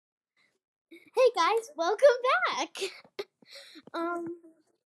Hey guys, welcome back. Um,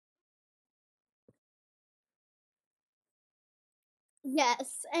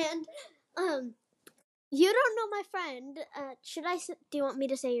 yes, and um, you don't know my friend. Do you want me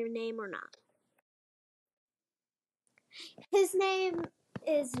to say your name or not? His name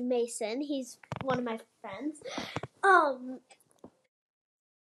is Mason. He's one of my friends. Um,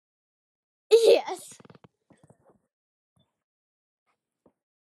 yes.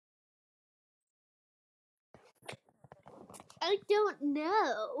 I don't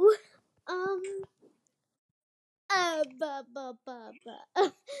know. Um, buh, buh, buh, buh.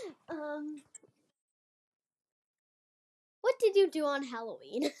 um, what did you do on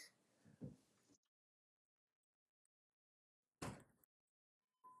Halloween?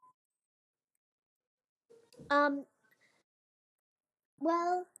 Um,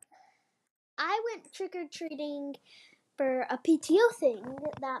 well, I went trick or treating for a PTO thing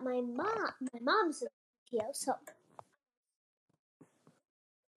that my mom's a PTO, so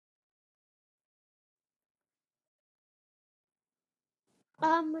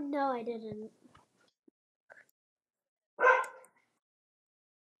no, I didn't.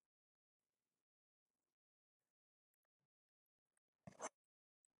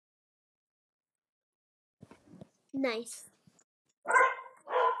 Nice.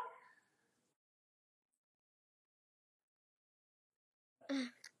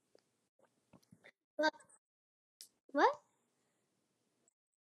 But what?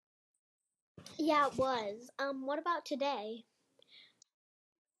 Yeah, it was. What about today?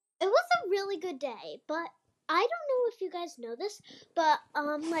 It was a really good day, but I don't know if you guys know this, but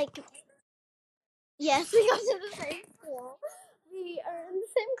yes, we go to the same school. We are in the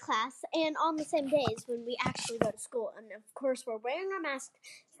same class and on the same days when we actually go to school, and of course we're wearing our masks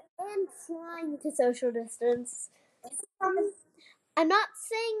and trying to social distance. Um, I'm not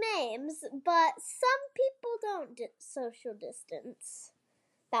saying names, but some people don't social distance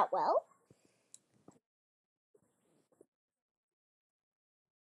that well.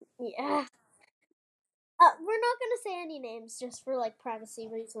 Yeah. We're not gonna say any names just for like privacy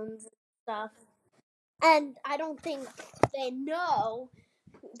reasons and stuff. And I don't think they know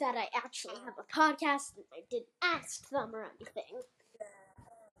that I actually have a podcast and I didn't ask them or anything.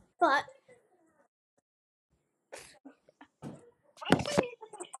 But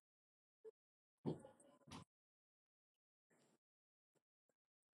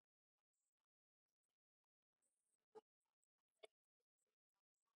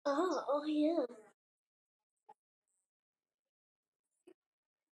oh yeah.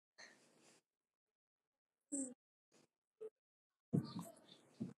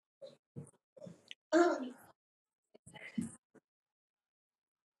 Um,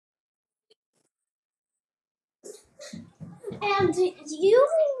 and you,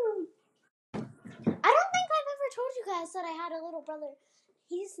 I don't think I've ever told you guys that I had a little brother.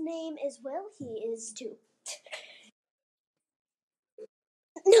 His name is Will. He is 2.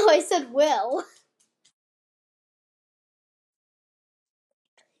 No, I said Will.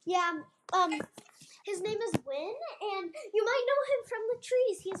 Yeah. Um, his name is Win, and you might know him from the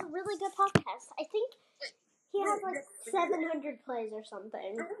trees. He has a really good podcast. I think he has like 700 plays or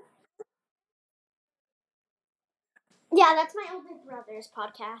something. Yeah, that's my older brother's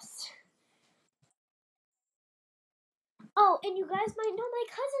podcast. Oh, and you guys might know my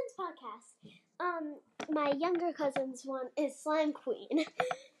cousin's podcast. My younger cousin's one is Slime Queen.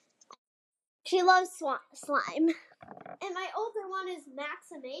 She loves slime. And my older one is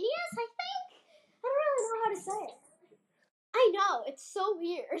Maximanius, I think. I don't really know how to say it. I know, it's so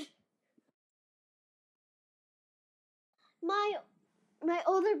weird. My my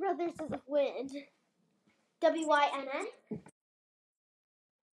older brother's is Win. Winn.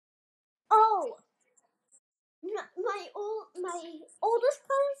 Oh, my oldest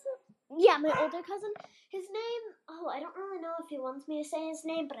cousin. Yeah, my older cousin. His name. Oh, I don't really know if he wants me to say his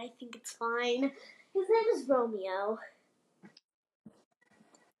name, but I think it's fine. His name is Romeo.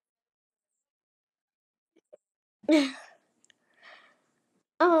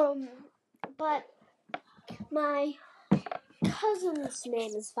 um, but my cousin's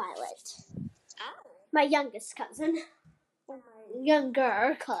name is Violet. My youngest cousin. Or my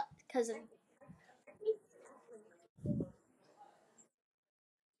younger cousin.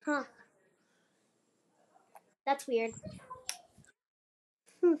 Huh. That's weird.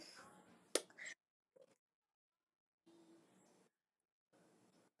 Hmm.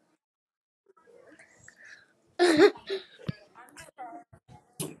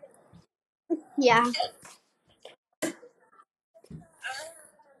 Yeah.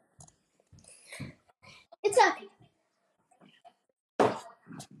 It's okay.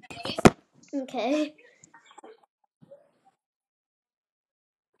 Okay.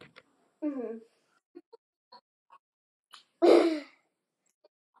 Mhm.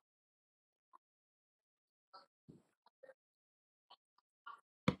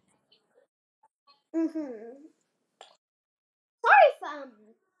 Mhm. Sorry if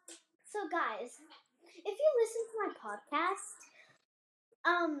So guys, if you listen to my podcast,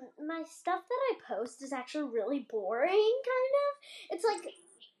 my stuff that I post is actually really boring, kind of. It's like,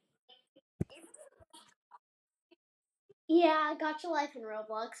 yeah, Gotcha Life in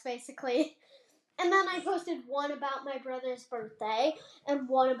Roblox, basically. And then I posted one about my brother's birthday and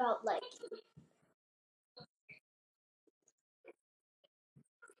one about like,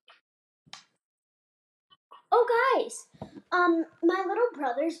 oh guys, my little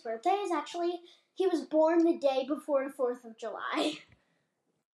brother's birthday is actually he was born the day before the 4th of July.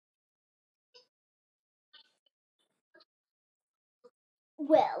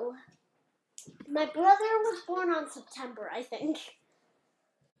 Well, my brother was born on September, I think.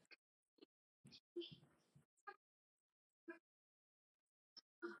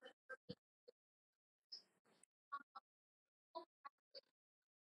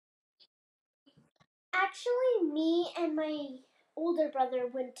 Actually, me and my older brother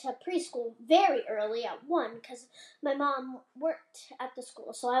went to preschool very early at 1 because my mom worked at the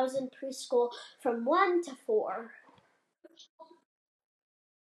school. So I was in preschool from 1 to 4.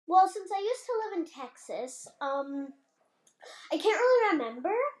 Well, since I used to live in Texas, I can't really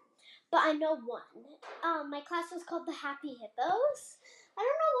remember, but I know one. My class was called the Happy Hippos. I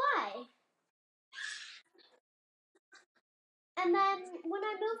don't know why. And then when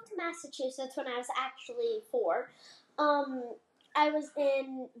I moved to Massachusetts when I was actually 4, um, I was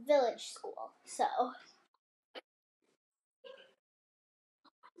in village school. So,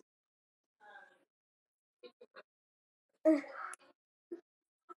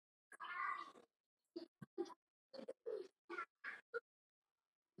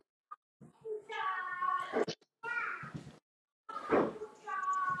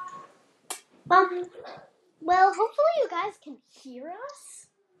 um, well, hopefully you guys can hear us.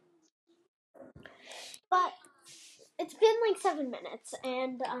 But it's been like 7 minutes,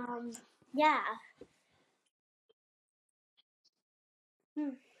 and yeah.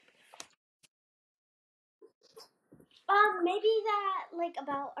 Hmm. Maybe that like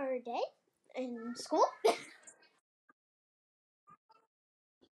about our day in school.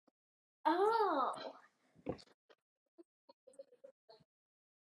 Oh.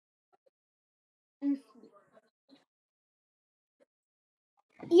 Mm.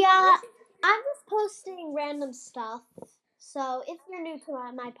 Yeah, I'm just posting random stuff. So if you're new to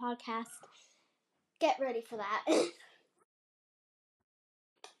my podcast, get ready for that.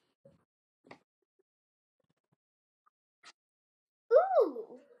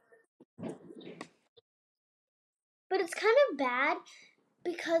 Ooh. But it's kind of bad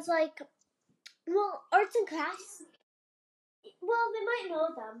because, like, well, arts and crafts, well, they might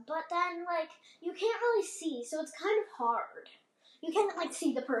know them, but then, like, you can't really see, so it's kind of hard. You can't, like,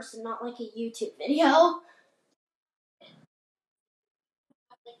 see the person, not like a YouTube video.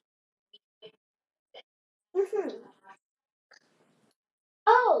 Hmm.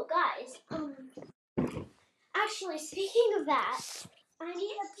 Oh, guys, actually, speaking of that, I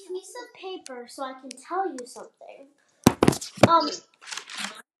need a piece of paper so I can tell you something. Um,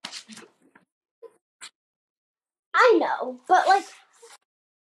 I know, but, like,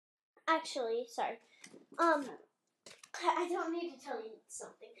 actually, sorry. Um, I don't need to tell you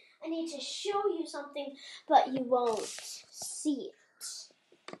something. I need to show you something, but you won't see it,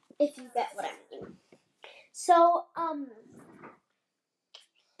 if you get what I mean. So,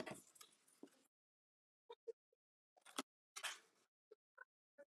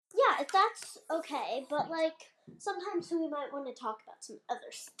 yeah, if that's okay, but like, sometimes we might want to talk about some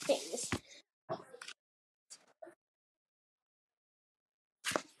other things.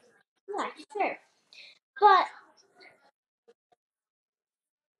 Yeah, sure. But,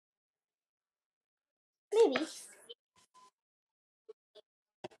 maybe.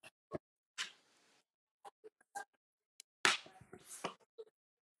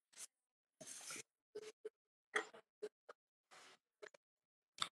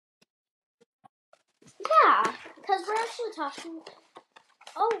 Yeah, because we're actually talking.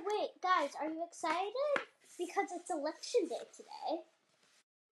 Oh, wait, guys, are you excited? Because it's election day today.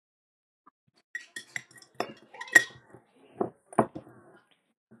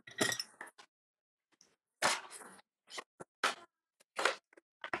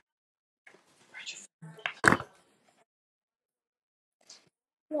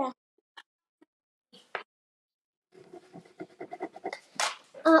 Yeah.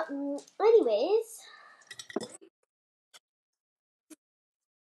 I Anyways,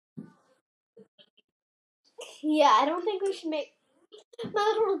 yeah, I don't think we should make.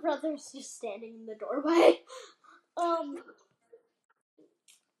 My little brother's just standing in the doorway.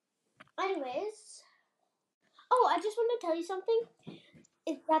 Anyways. Oh, I just want to tell you something.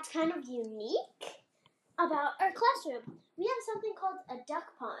 That's kind of unique about our classroom. We have something called a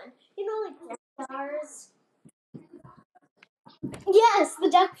duck pond. You know, like duck stars. Yes, the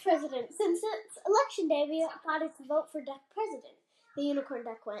duck president. Since it's election day, we got to vote for duck president. The unicorn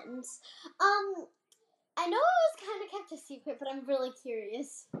duck wins. I know it was kind of kept a secret, but I'm really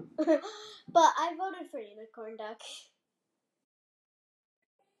curious. But I voted for unicorn duck.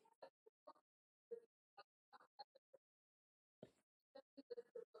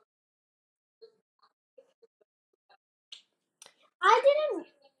 I didn't.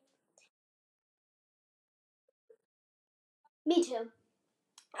 Me too.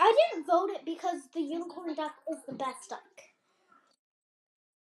 I didn't vote it because the unicorn duck is the best duck.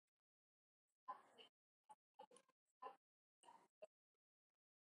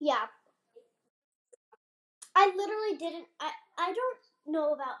 Yeah, I literally didn't. I don't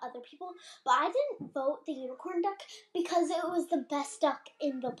know about other people, but I didn't vote the unicorn duck because it was the best duck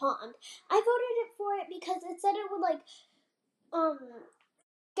in the pond. I voted it for it because it said it would like um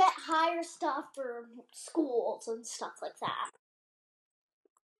get higher stuff for schools and stuff like that.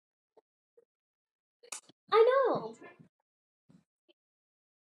 I know.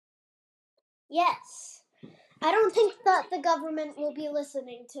 Yes. I don't think that the government will be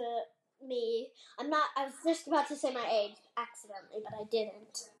listening to me. I'm not. I was just about to say my age accidentally, but I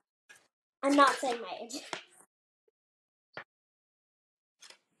didn't. I'm not saying my age.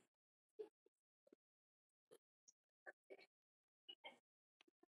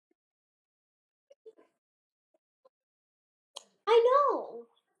 I know.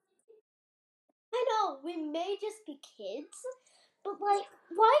 I know. We may just be kids, but like,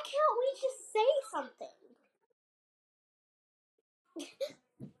 why can't we just say something?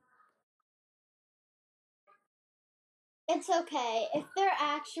 It's okay. If they're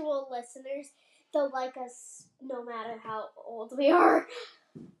actual listeners, they'll like us no matter how old we are.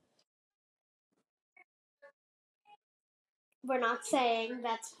 We're not saying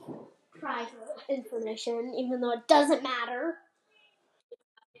that's private information, even though it doesn't matter.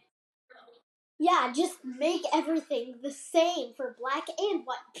 Yeah, just make everything the same for black and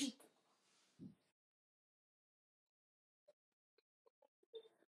white people.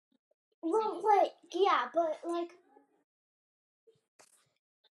 Well, like, yeah, but like,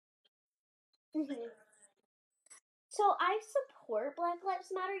 mhm. So I support Black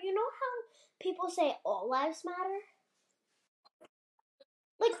Lives Matter. You know how people say all lives matter?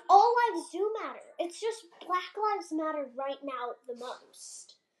 Like, all lives do matter. It's just Black Lives Matter right now the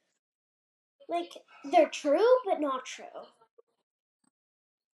most. Like, they're true, but not true.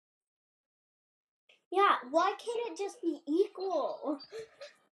 Yeah, why can't it just be equal?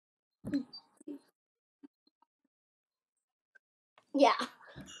 Yeah,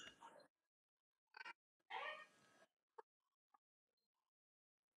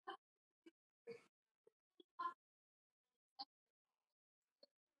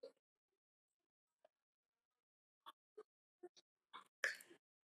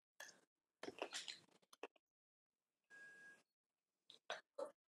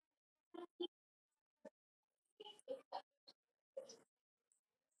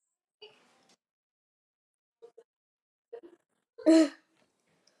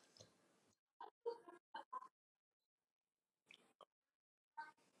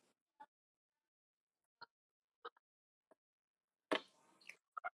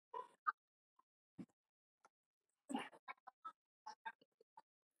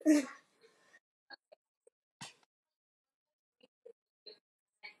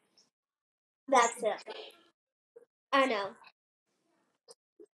 that's it. I know.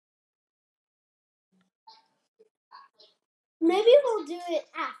 Maybe we'll do it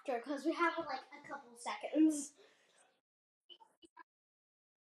after because we have like a couple seconds.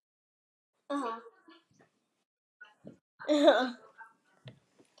 Uh huh.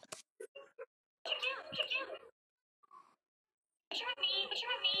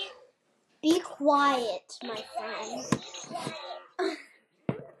 Be quiet, my friend.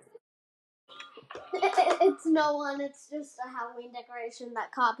 It's no one. It's just a Halloween decoration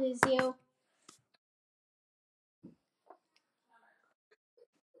that copies you.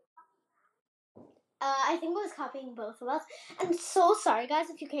 I think it was copying both of us. I'm so sorry, guys,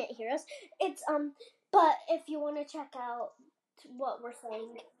 if you can't hear us. It's but if you want to check out what we're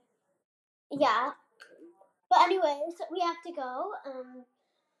saying, yeah. But anyways, we have to go.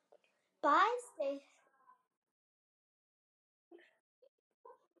 Bye, stay.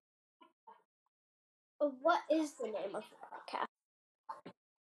 What is the name of the podcast?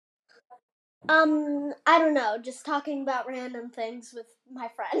 I don't know. Just talking about random things with my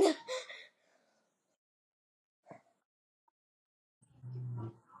friend.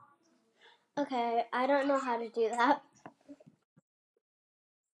 Okay, I don't know how to do that.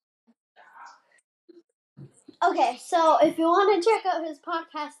 Okay, so if you want to check out his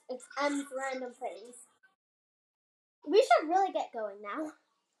podcast, it's M's Random Things. We should really get going now.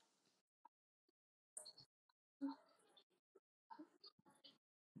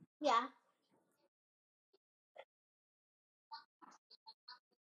 Yeah.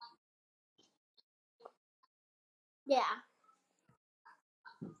 Yeah.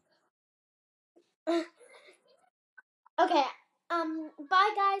 Okay.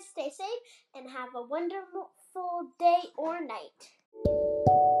 Bye guys, stay safe and have a wonderful day or night.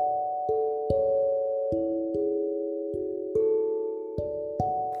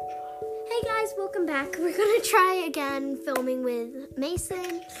 Hey guys, welcome back. We're gonna try again filming with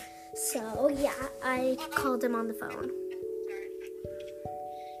Mason. So yeah, I called him on the phone.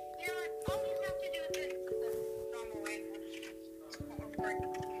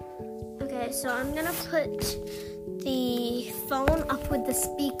 Okay, so I'm gonna put the phone up with the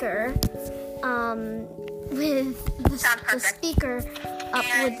speaker, with the speaker up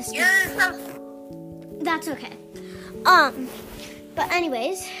with the speaker. That's okay. But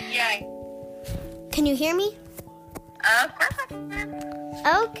anyways. Yeah. Can you hear me? Of course I can.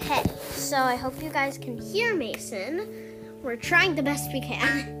 Okay, so I hope you guys can hear Mason. We're trying the best we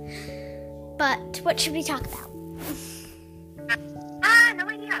can. But what should we talk about? No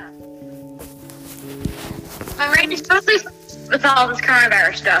idea. I'm ready to mostly with all this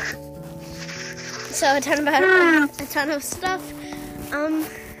coronavirus stuff. So a ton of stuff.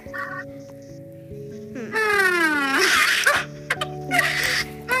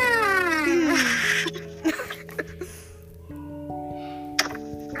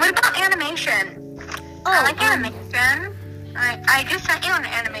 What about animation? I like animation. I just sent you an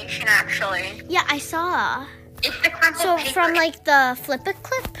animation actually. Yeah, I saw. It's the clip So of paper. from like the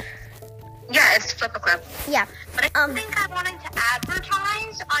Flip-A-Clip? Yeah, it's Flip a Clip. Yeah. But I think I wanted to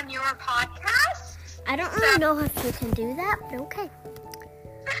advertise on your podcast. I don't really know if you can do that, but okay.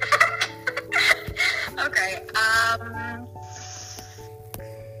 Okay,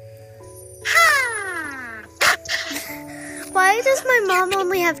 Why does my mom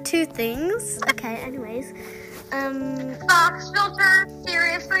only have 2 things? Okay, anyways. Fox filter,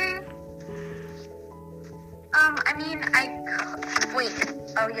 seriously? Wait,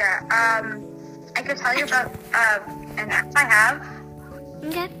 oh yeah, I could tell you about, an app I have,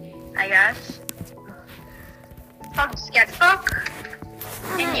 Okay. I guess. It's called Sketchbook,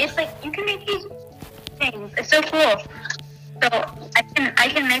 and it's like, you can make these things, it's so cool. So, I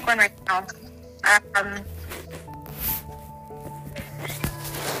can make one right now.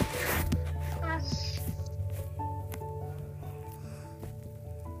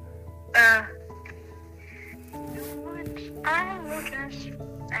 I will just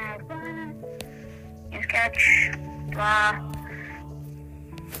add one. You sketch, draw.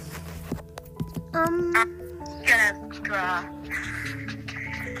 I'm gonna draw.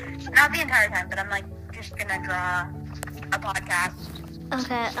 Not the entire time, but I'm like just gonna draw a podcast.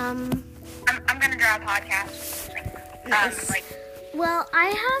 Okay, I'm gonna draw a podcast. Nice. Well, I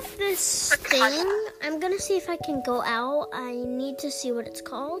have this thing. I'm gonna see if I can go out. I need to see what it's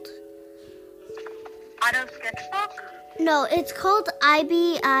called. Auto Sketchbook? No, it's called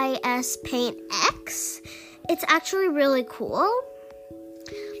IBIS Paint X. It's actually really cool.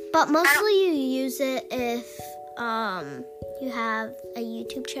 But mostly you use it if you have a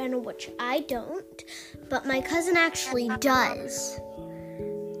YouTube channel, which I don't. But my cousin actually does.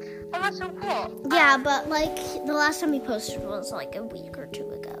 Oh, that's so cool. Yeah, but like the last time he posted was like a week or 2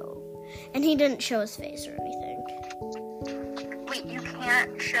 ago. And he didn't show his face or anything. Wait, you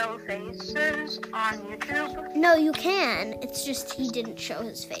can't show faces on YouTube? No, you can. It's just he didn't show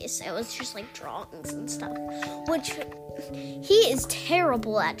his face. It was just like drawings and stuff. Which he is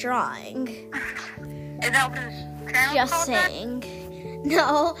terrible at drawing. Is that what his channel Just called saying.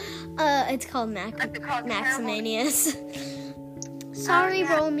 No, it's called Maximanius. Sorry,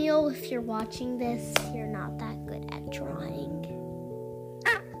 Romeo, if you're watching this, you're not that good at drawing.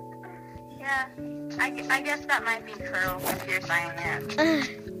 Yeah, I guess that might be true if you're saying it.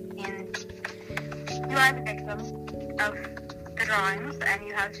 And you are the victim of the drawings, and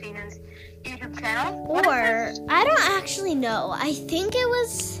you have seen his YouTube channel. Or, I don't actually know. I think it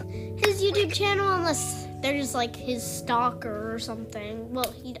was his YouTube channel, unless they're just like his stalker or something.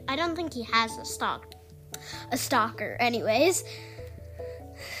 Well, I don't think he has a stalker. Anyways.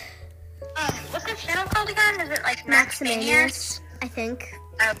 What's the channel called again? Is it like Maximanius? I think.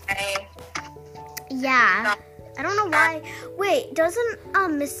 Okay. Yeah. I don't know why. Wait, doesn't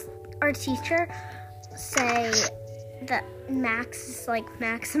our teacher say that Max is like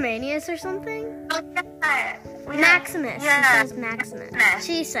Maximanius or something? Oh, yeah. Maximus. Yeah. She says Maximus.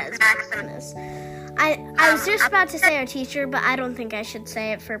 She says Maximus. I was just about to say our teacher, but I don't think I should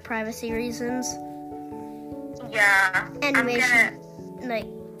say it for privacy reasons. Yeah. Anyway,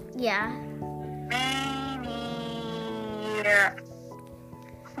 yeah.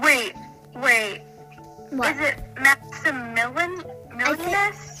 Wait. What? Is it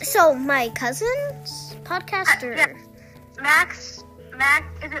Maximilianus? So my cousin's podcast, or yeah. Max,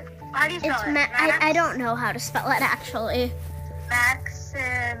 is it, how do you spell it? I don't know how to spell it actually.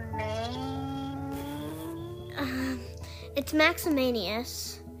 It's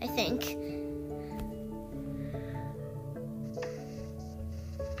Maximanius, I think.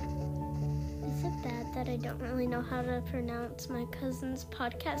 Is it bad that I don't really know how to pronounce my cousin's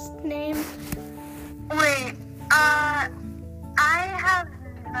podcast name? Wait, I have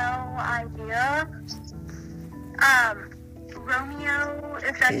no idea. Romeo,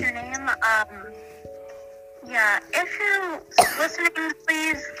 if that's your name, yeah, if you're listening,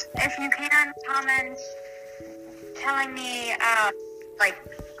 please, if you can, comment telling me,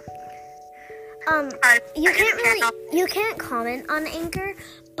 you can't comment on Anchor,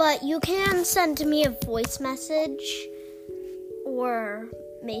 but you can send me a voice message, or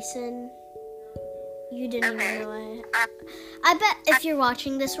Mason. You didn't even know I bet if you're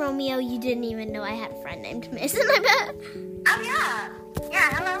watching this, Romeo, you didn't even know I had a friend named Mason, I bet. Oh, yeah. Yeah,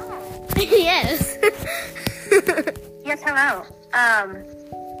 hello. Yes. Yes, hello.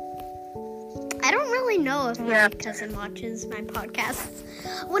 I don't really know if my cousin watches my podcasts.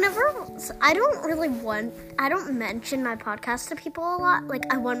 I don't mention my podcast to people a lot.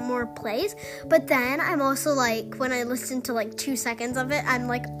 Like, I want more plays. But then I'm also like, when I listen to like 2 seconds of it, I'm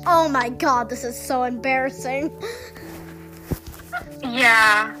like, oh my God, this is so embarrassing.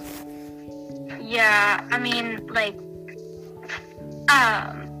 Yeah. Yeah, I mean, like,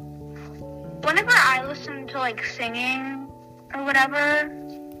 whenever I listen to like singing or whatever,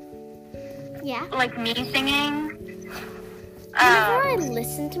 yeah, like me singing. Whenever I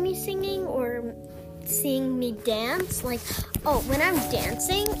listen to me singing or seeing me dance, like, when I'm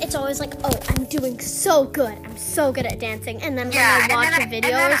dancing, it's always like, I'm doing so good. I'm so good at dancing. And then when I watch a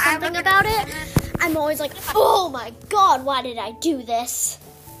video or something about it, I'm always like, oh my God, why did I do this?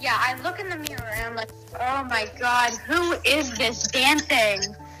 Yeah, I look in the mirror and I'm like, oh my God, who is this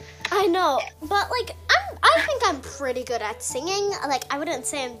dancing? I know, but like, I think I'm pretty good at singing. Like, I wouldn't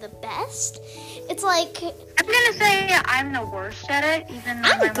say I'm the best. It's like, I'm gonna say I'm the worst at it, even though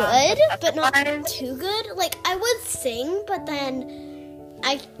I'm good, but not too good. Like, I would sing, but then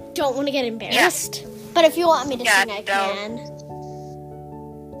I don't want to get embarrassed. Yeah. But if you want me to sing, I can.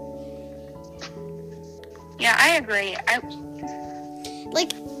 Yeah, I agree.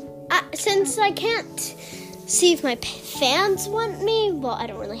 Since I can't see if my fans want me, well, I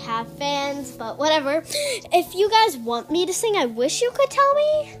don't really have fans, but whatever. If you guys want me to sing, I wish you could tell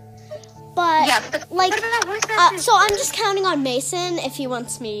me. But, so I'm just counting on Mason if he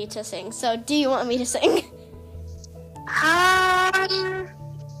wants me to sing. So, do you want me to sing?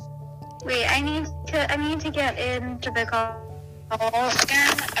 Wait, I need to get into the call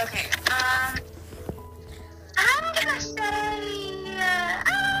again. Okay, I'm gonna say,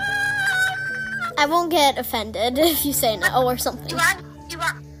 I won't get offended if you say no or something. Do I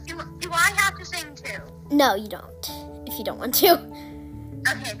have to sing too? No, you don't. If you don't want to.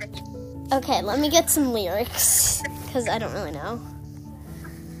 Okay, then. Okay, let me get some lyrics, because I don't really know.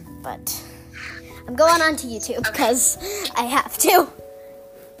 But I'm going on to YouTube, because I have to.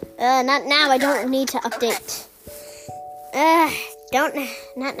 Not now, I don't need to update. Not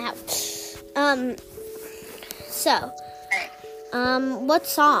now. What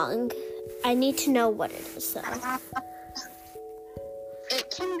song? I need to know what it is, though.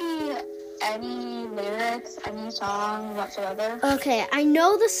 It can be any lyrics, any song whatsoever. Okay, I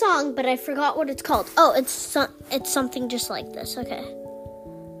know the song, but I forgot what it's called. Oh, it's something just like this. Okay.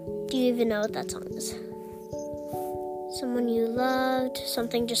 Do you even know what that song is? Someone you loved,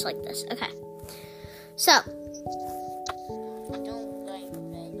 something just like this. Okay. So.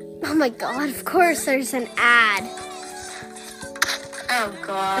 Oh my God! Of course, there's an ad. Oh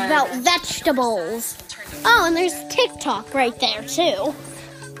God. About vegetables. Oh, and there's TikTok right there too.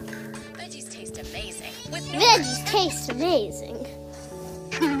 Veggies taste amazing. Veggies taste amazing.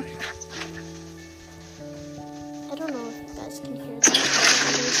 guys can hear that.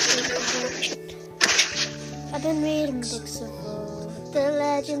 I've been reading books of old, the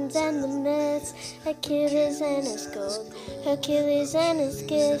legends and the myths, Achilles and his gold, Hercules and his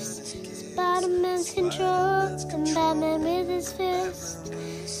gifts, Spider-Man's control, and Batman with his fist.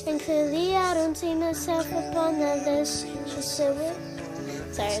 And clearly I don't see myself upon that list. She said,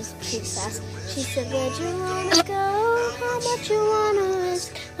 sorry, it's too fast. She said, where'd you wanna go? How much you wanna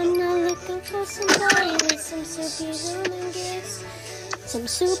risk? I'm not looking for somebody with some superhuman gifts. Some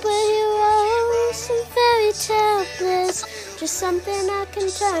superheroes, some fairy tale bliss. Just something I can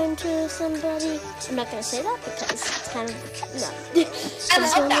turn to somebody. I'm not gonna say that because it's kind of, no. I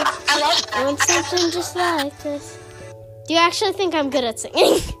love that. I want something just like this. Do you actually think I'm good at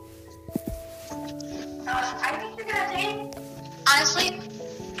singing? I think you're good at singing. Honestly,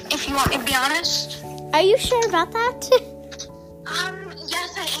 if you want me to be honest. Are you sure about that?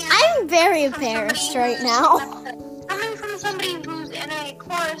 Yes, I am. I'm very embarrassed right now. Coming from somebody who's in a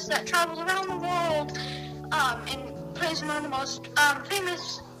chorus that travels around the world, and plays in one of the most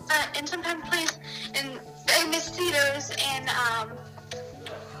famous, and sometimes plays in famous theaters in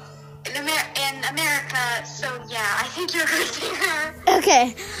America. So yeah, I think you're a good singer.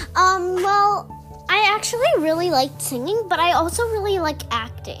 Okay. Well, I actually really liked singing, but I also really like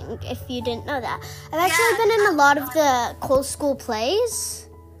acting, if you didn't know that. I've actually been in a lot of the Cole School plays.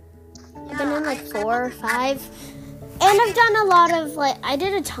 I've been in like 4 or 5. And I've done a lot of, like, I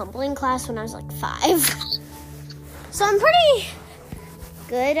did a tumbling class when I was like 5. So I'm pretty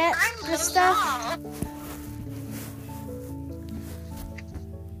good at this stuff.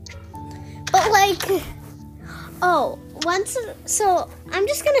 But like, so I'm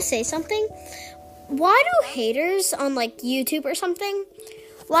just gonna say something. Why do haters on like YouTube or something,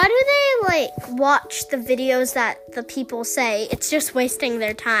 why do they like watch the videos that the people say it's just wasting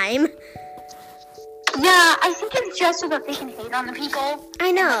their time? Yeah, I think it's just so that they can hate on the people.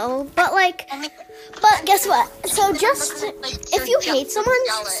 I know, but guess what? So just, if you hate someone,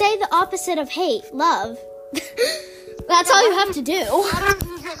 say the opposite of hate, love. That's all you have to do. Why don't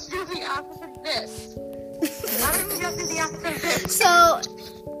you just do the opposite of this? Why don't you just do the opposite of this? So,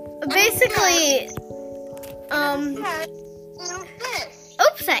 basically,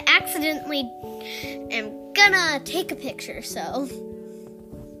 oops, I accidentally am gonna take a picture, so.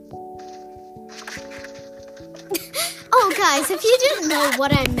 Oh, guys, if you didn't know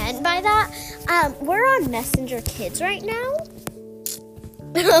what I meant by that, we're on Messenger Kids right now.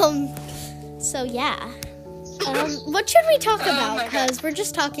 So yeah. What should we talk about? Because we're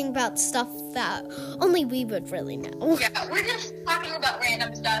just talking about stuff that only we would really know. Yeah, we're just talking about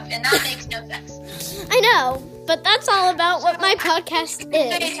random stuff, and that makes no sense. I know, but that's all about what my podcast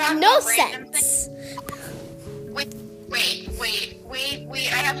is. No sense. Wait.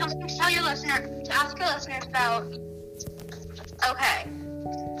 I have something to tell your listener, to ask your listeners about. Okay.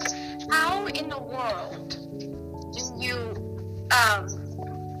 How in the world do you,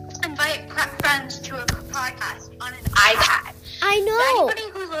 invite friends to a podcast on an iPad? I know. Anybody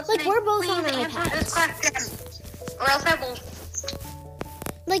who's listening, like, we're both on please answer this iPads. question, or else I will.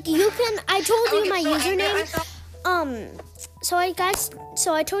 Like, you can, I told you my username. So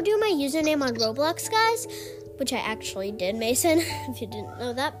I told you my username on Roblox, guys, which I actually did, Mason, if you didn't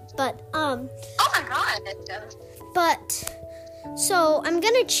know that. But, Oh my god. but, so I'm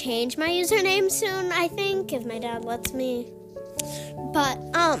gonna change my username soon, I think, if my dad lets me. But,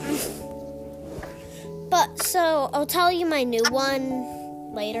 so I'll tell you my new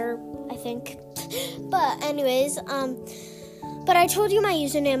one later, I think. But anyways, but I told you my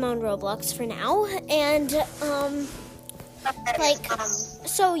username on Roblox for now, and,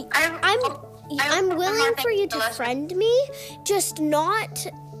 so I'm willing for you to friend me, just not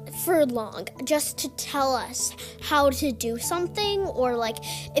for long, just to tell us how to do something, or like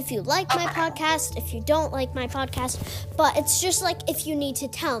if you like my podcast, if you don't like my podcast, but it's just like if you need to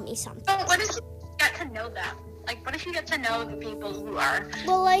tell me something. So what if you get to know them? Like, what if you get to know the people who are,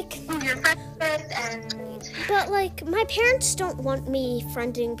 Well, like, who you're friends with, and... but like my parents don't want me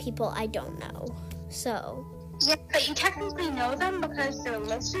friending people I don't know, so... Yeah, but you technically know them because they're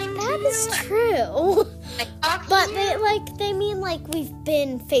listening to you. That is true. Like, talk to But you. they mean like we've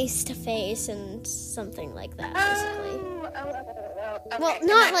been face to face and something like that, basically. Okay. Well,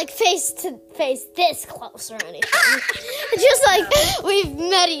 not like face to face this close or anything. It's just like we've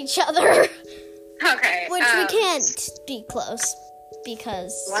met each other, Okay. which we can't be close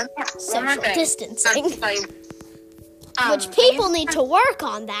because social thing. distancing. Which Which people need to work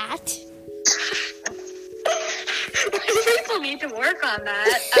on that. People need to work on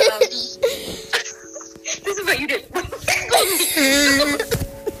that. This is what you did.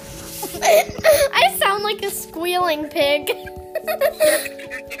 I sound like a squealing pig.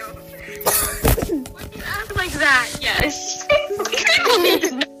 Act like that, yes.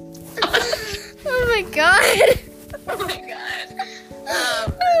 Oh my god. Oh my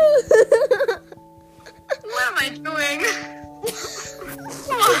god. What am I doing?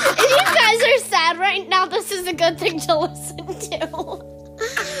 If you guys are sad right now, this is a good thing to listen to.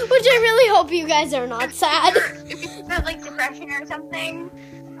 Which I really hope you guys are not sad. If you have like depression or something,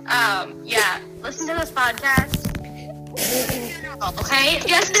 yeah, listen to this podcast. Okay,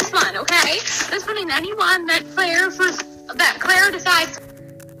 just this one, okay? This one and anyone that Claire decides.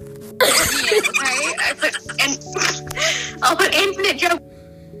 Okay, I'll put infinite jokes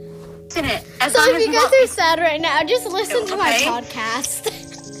in it. As So long if as you guys are sad right now, just listen to my Okay. podcast.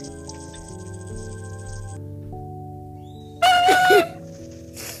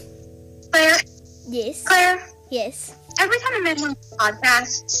 Yes. Claire, Yes. every time I'm in one of the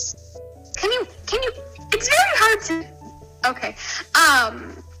podcasts, can you, it's very hard to, okay,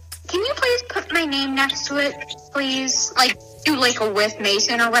 can you please put my name next to it, please? Like, do like a with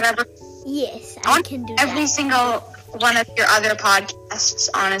Mason or whatever. Yes, I On can do every that. single one of your other podcasts,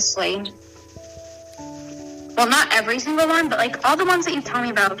 honestly. Well, not every single one, but like all the ones that you tell me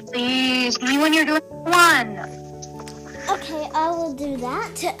about. Please, me when you're doing one. Okay, I will do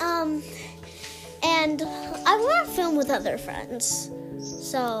that. And I want to film with other friends.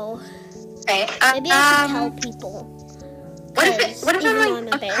 So Okay. maybe I should tell people. What if Even I'm though like I'm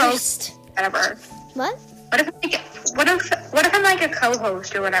a co-host, embarrassed. whatever? What? What if I'm like a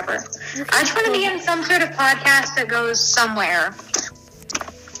co-host or whatever? I just want to be in some sort of podcast that goes somewhere.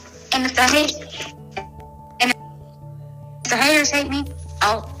 And if the haters hate me,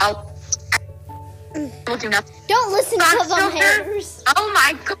 I'll do nothing. Don't listen to Box them filter? haters. Oh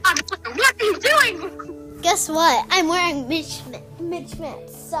my god, what are you doing? Guess what? I'm wearing Mitch Schmidt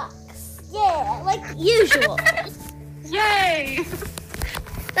socks. Yeah, like usual. Yay!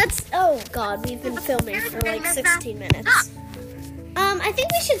 That's, oh god, we've been filming for like 16 minutes. I think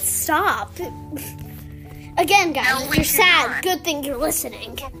we should stop. Again, guys, No, if we you're should sad, not. good thing you're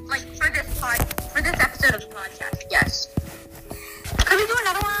listening. Like for this episode of the podcast, yes. Can we do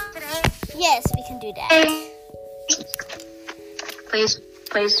another one today? Yes, we can do that. Please.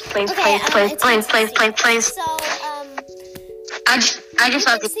 Okay, Please. So, I just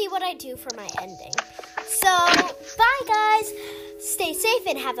love you. let's see what I do for my ending. So, bye guys. Stay safe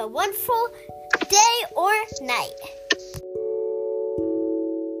and have a wonderful day or night.